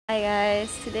Hi guys,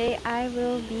 today I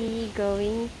will be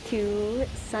going to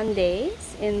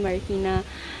Sundays in Marikina.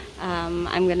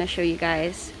 I'm gonna show you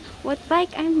guys what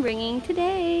bike I'm bringing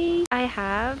today. I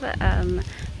have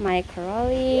my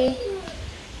Caroli,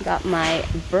 got my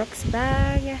Brooks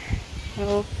bag.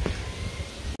 So,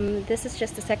 this is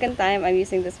just the second time I'm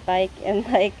using this bike in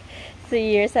like 3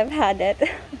 years I've had it.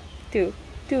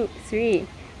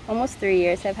 Almost 3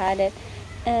 years I've had it.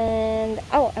 And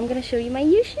oh, I'm gonna show you my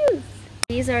new shoes.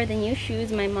 These are the new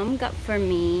shoes my mom got for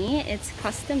me. It's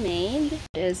custom made.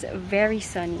 It is very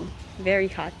sunny, very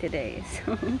hot today.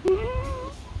 So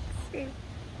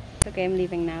okay, I'm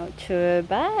leaving now.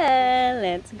 Bye.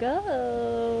 Let's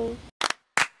go.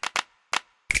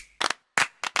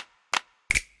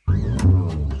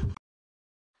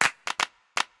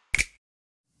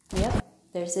 Yep,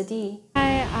 there's a D.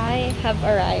 I have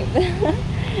arrived.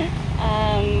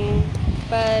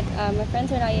 But my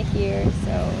friends are not yet here,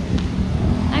 so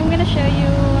I'm gonna show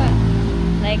you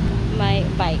like my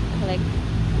bike, like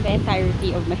the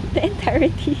entirety of the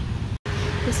entirety.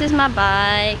 This is my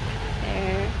bike.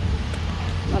 There,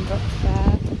 my Brooks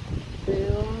bag,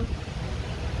 room.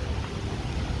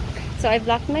 So I've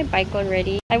locked my bike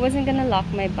already. I wasn't gonna lock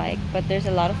my bike, but there's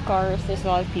a lot of cars, there's a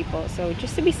lot of people. So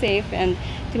just to be safe and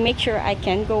to make sure I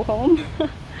can go home,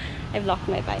 I've locked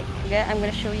my bike. Okay, I'm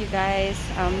gonna show you guys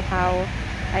how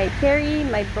I carry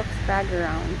my Brooks bag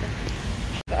around.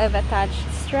 I've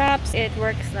attached straps. It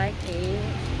works like a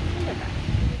bag.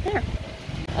 There.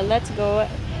 Let's go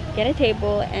get a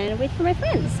table and wait for my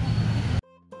friends.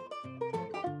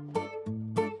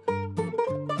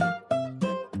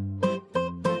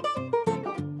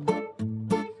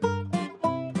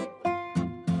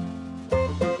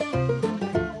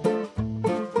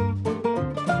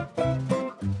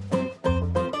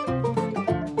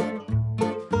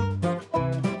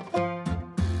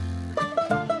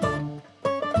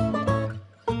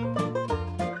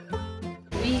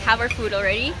 We have our food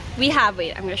already. Wait, I'm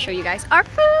gonna show you guys our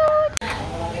food.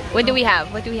 What do we have?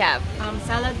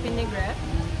 Salad vinaigrette,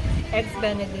 eggs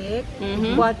benedict,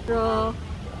 quattro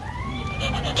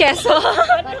Queso.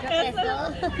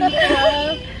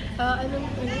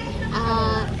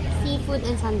 Seafood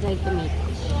and sun-dried tomato.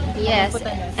 Yes,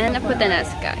 and a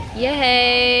puttanesca.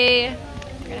 Yay!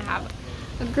 We're gonna have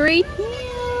a great meal.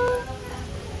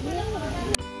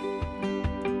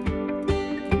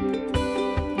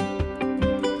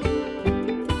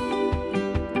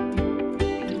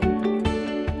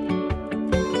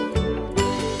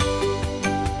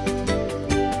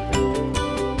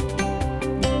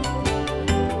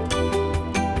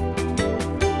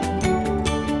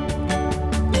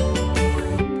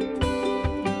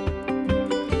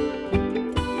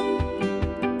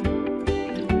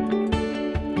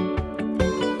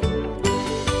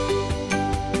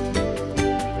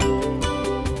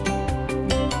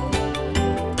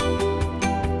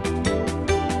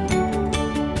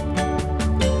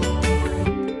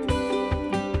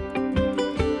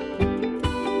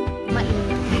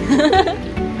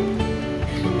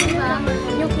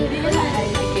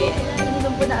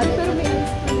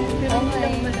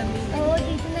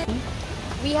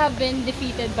 We have been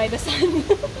defeated by the sun.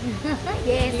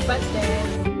 Yes. But then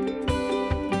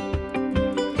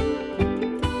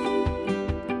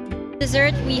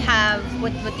Dessert, we have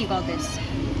what do you call this?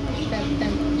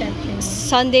 temptation.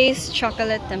 Sunday's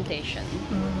chocolate temptation.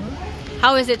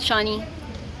 How is it, Shani?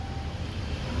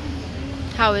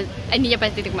 Hindi niya pa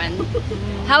titikman.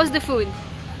 How's the food?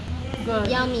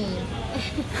 Good. Yummy.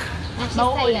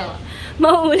 Mashisayo.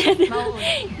 Mauulit.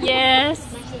 Yes.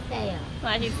 Mashisayo.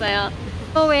 Mashisayo.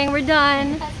 Going, we're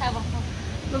done.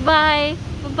 Bye-bye.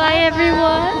 Bye-bye,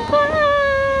 everyone.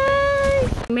 Bye.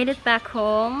 We made it back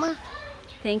home.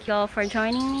 Thank you all for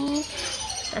joining me.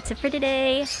 That's it for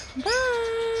today.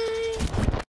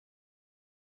 Bye.